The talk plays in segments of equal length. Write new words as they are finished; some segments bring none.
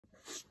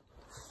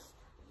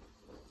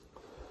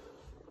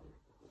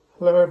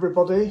Hello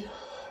everybody.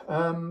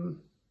 I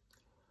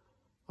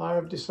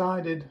have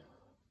decided,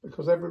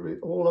 because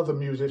all other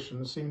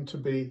musicians seem to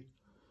be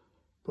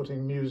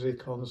putting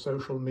music on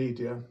social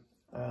media,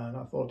 and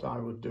I thought I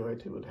would do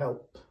it. It would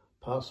help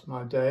pass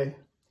my day.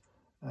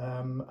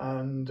 I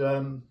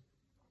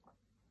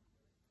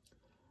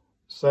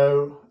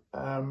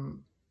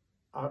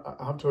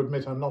have to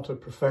admit I'm not a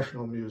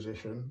professional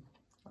musician.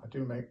 I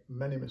do make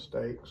many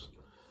mistakes,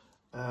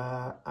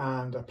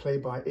 and I play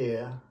by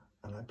ear,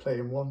 and I play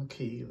in one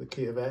key, the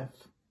key of F.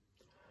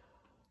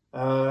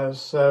 I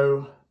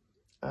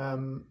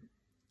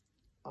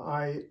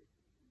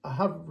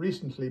have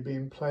recently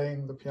been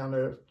playing the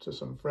piano to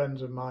some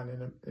friends of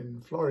mine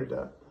in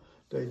Florida,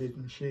 David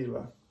and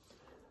Sheila,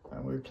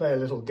 and we play a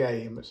little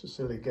game. It's a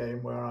silly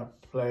game where I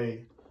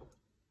play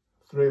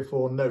 3 or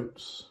 4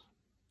 notes,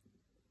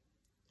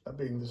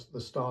 being the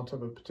start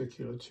of a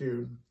particular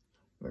tune.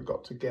 They've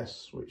got to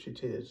guess which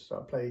it is. So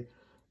I play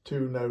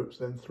 2 notes,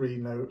 then 3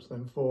 notes,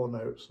 then 4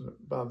 notes, and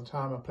by the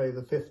time I play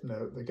the 5th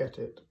note, they get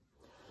it.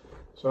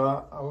 So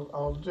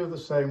I'll do the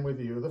same with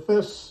you. The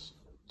first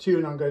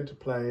tune I'm going to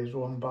play is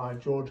one by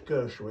George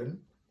Gershwin,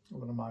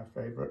 one of my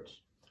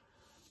favourites,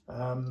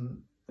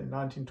 in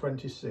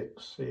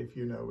 1926. See if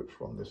you know which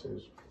one this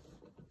is.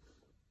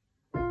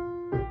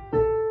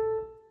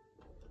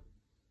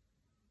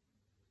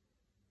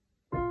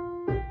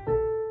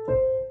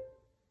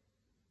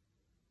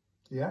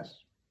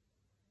 Yes?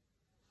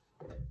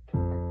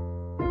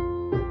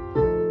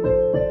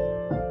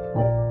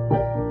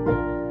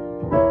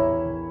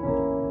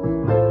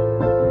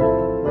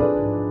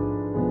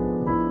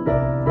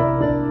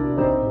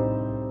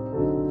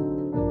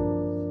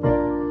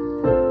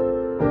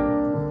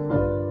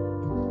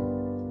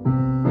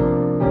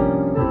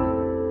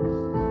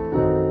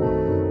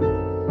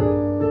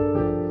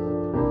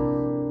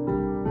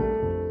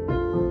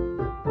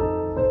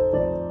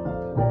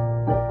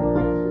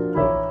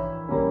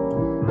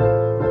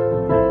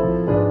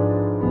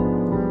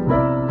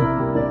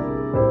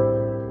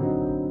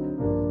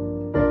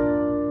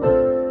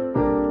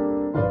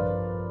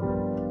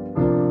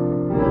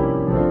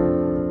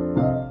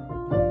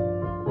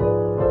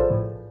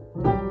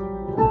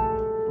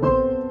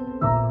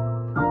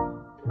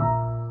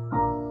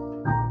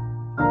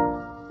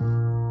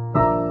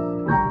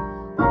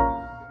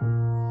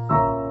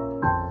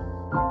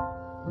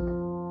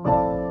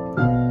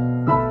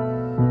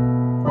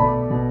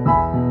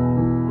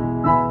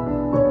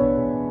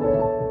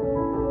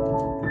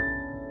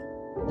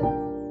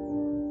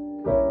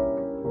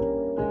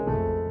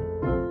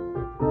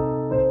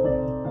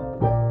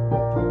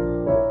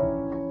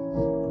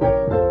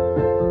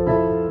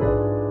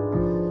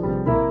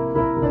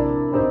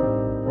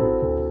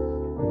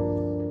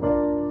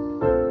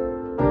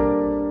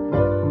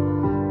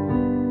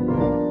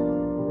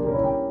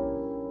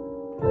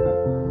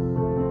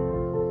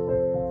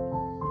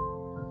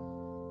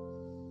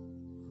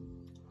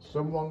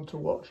 Someone to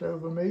Watch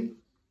Over Me.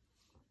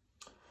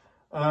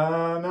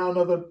 Now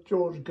another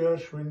George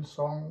Gershwin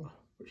song,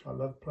 which I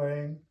love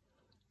playing,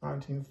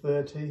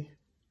 1930.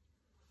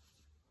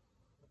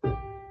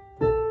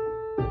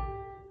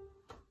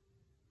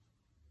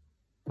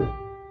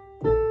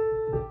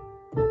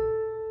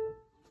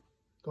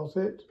 Got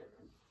it?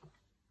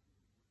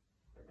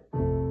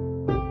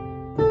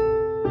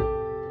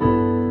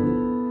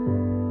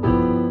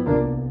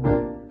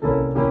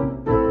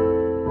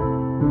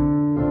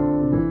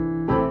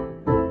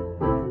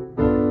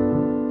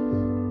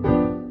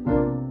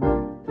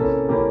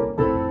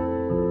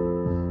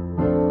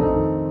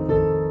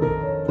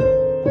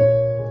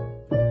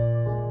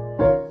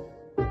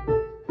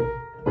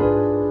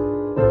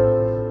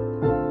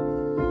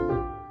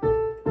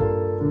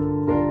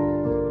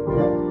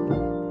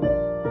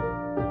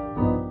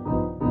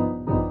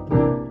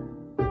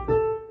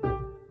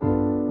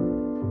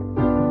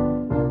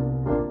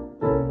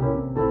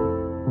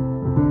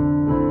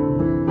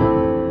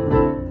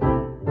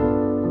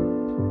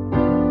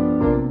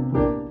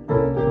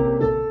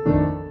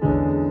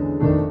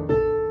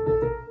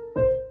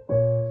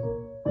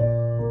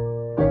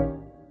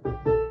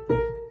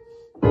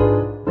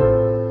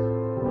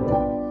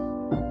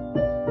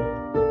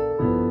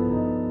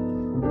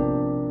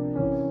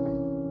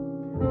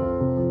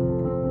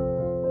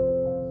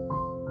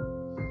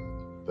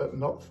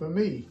 Not For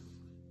Me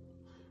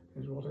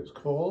is what it's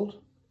called.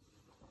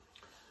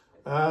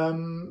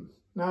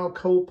 Now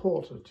Cole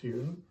Porter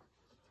tune,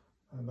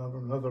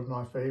 another of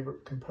my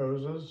favourite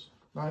composers,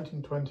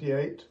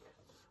 1928.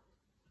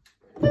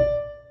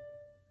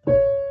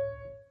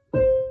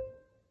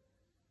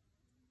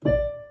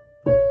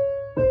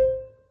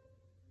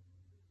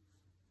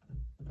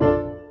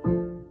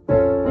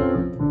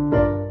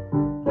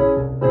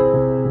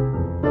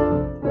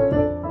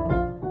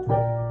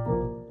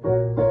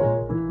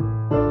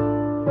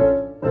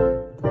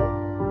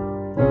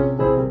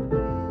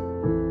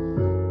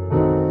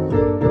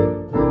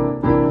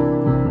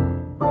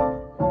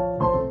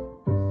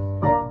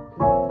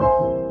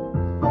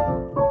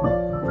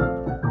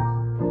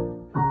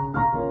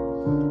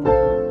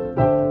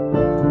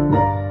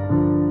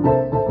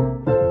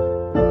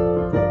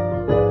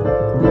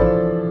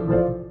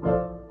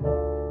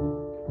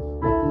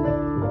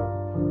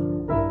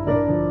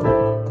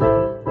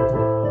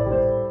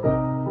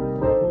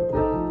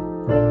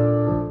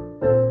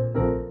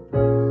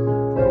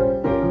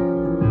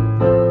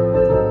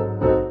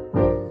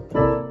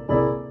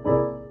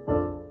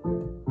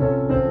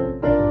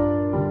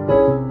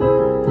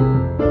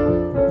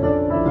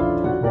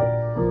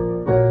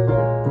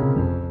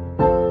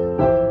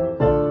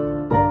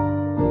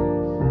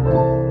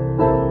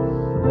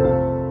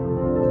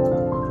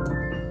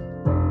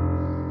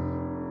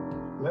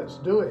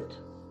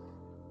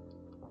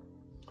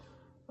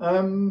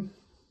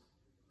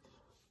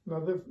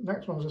 the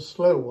next one's a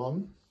slow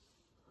one,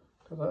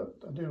 because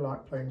I do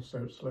like playing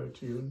so slow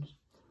tunes.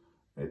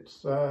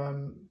 It's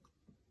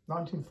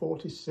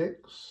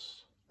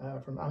 1946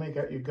 from Annie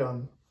Get Your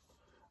Gun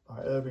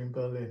by Irving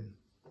Berlin.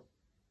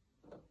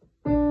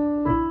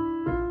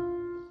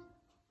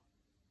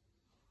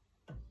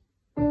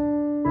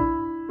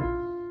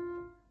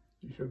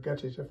 You should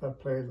get it if I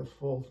play the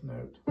fourth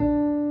note.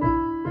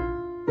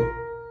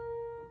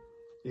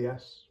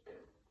 Yes.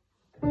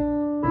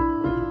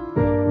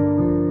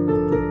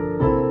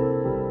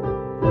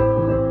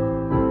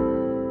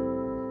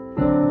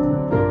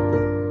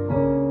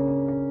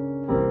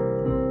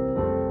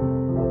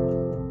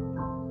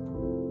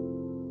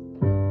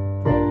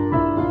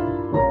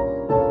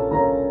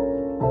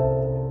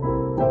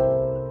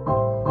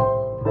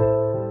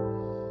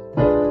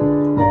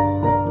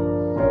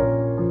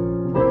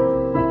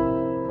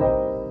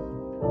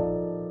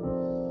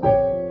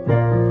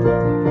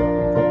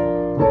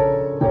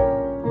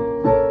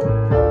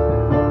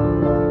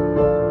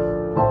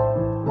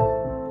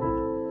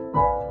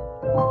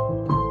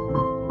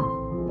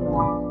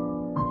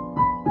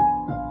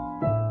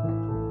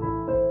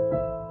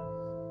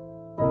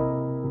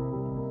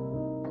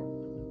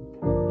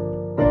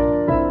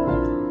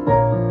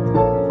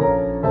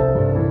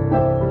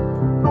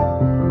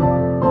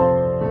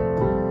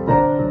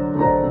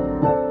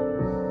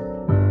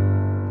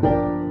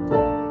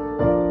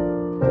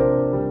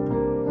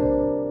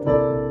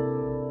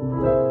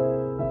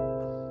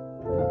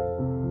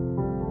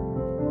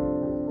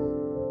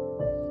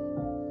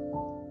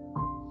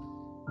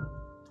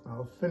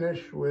 I'll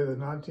finish with a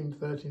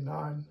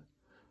 1939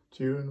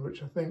 tune,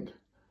 which I think,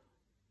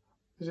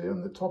 is it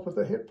on the top of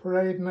the hit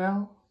parade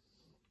now?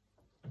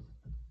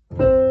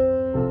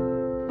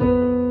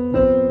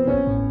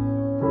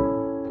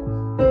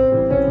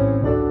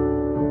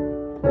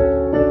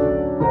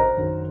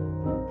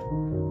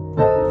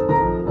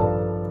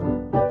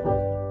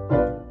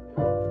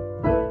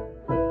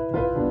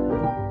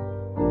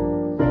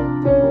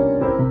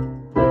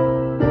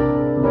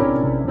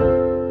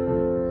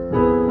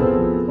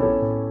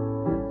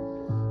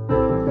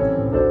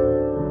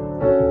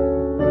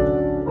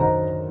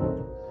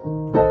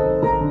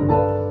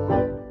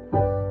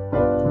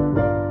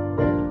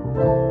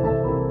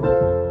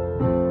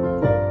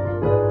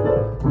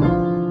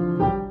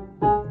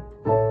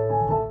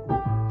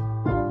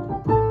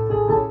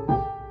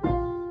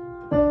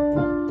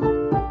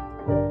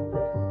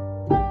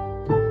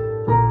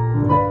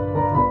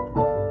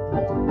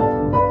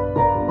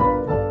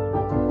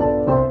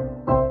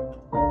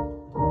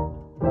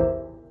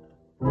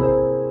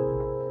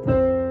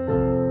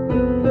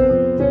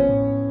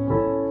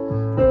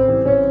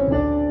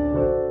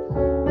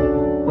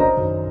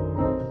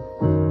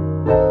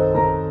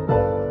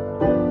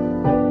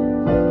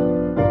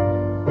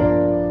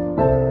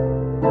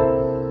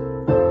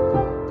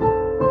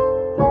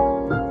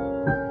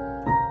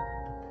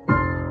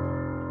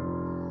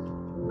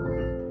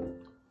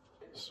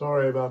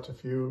 Sorry about a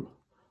few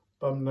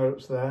bum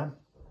notes there.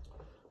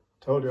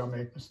 Told you I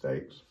make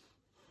mistakes.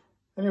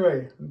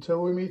 Anyway,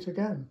 until we meet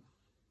again,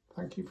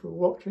 thank you for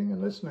watching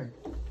and listening.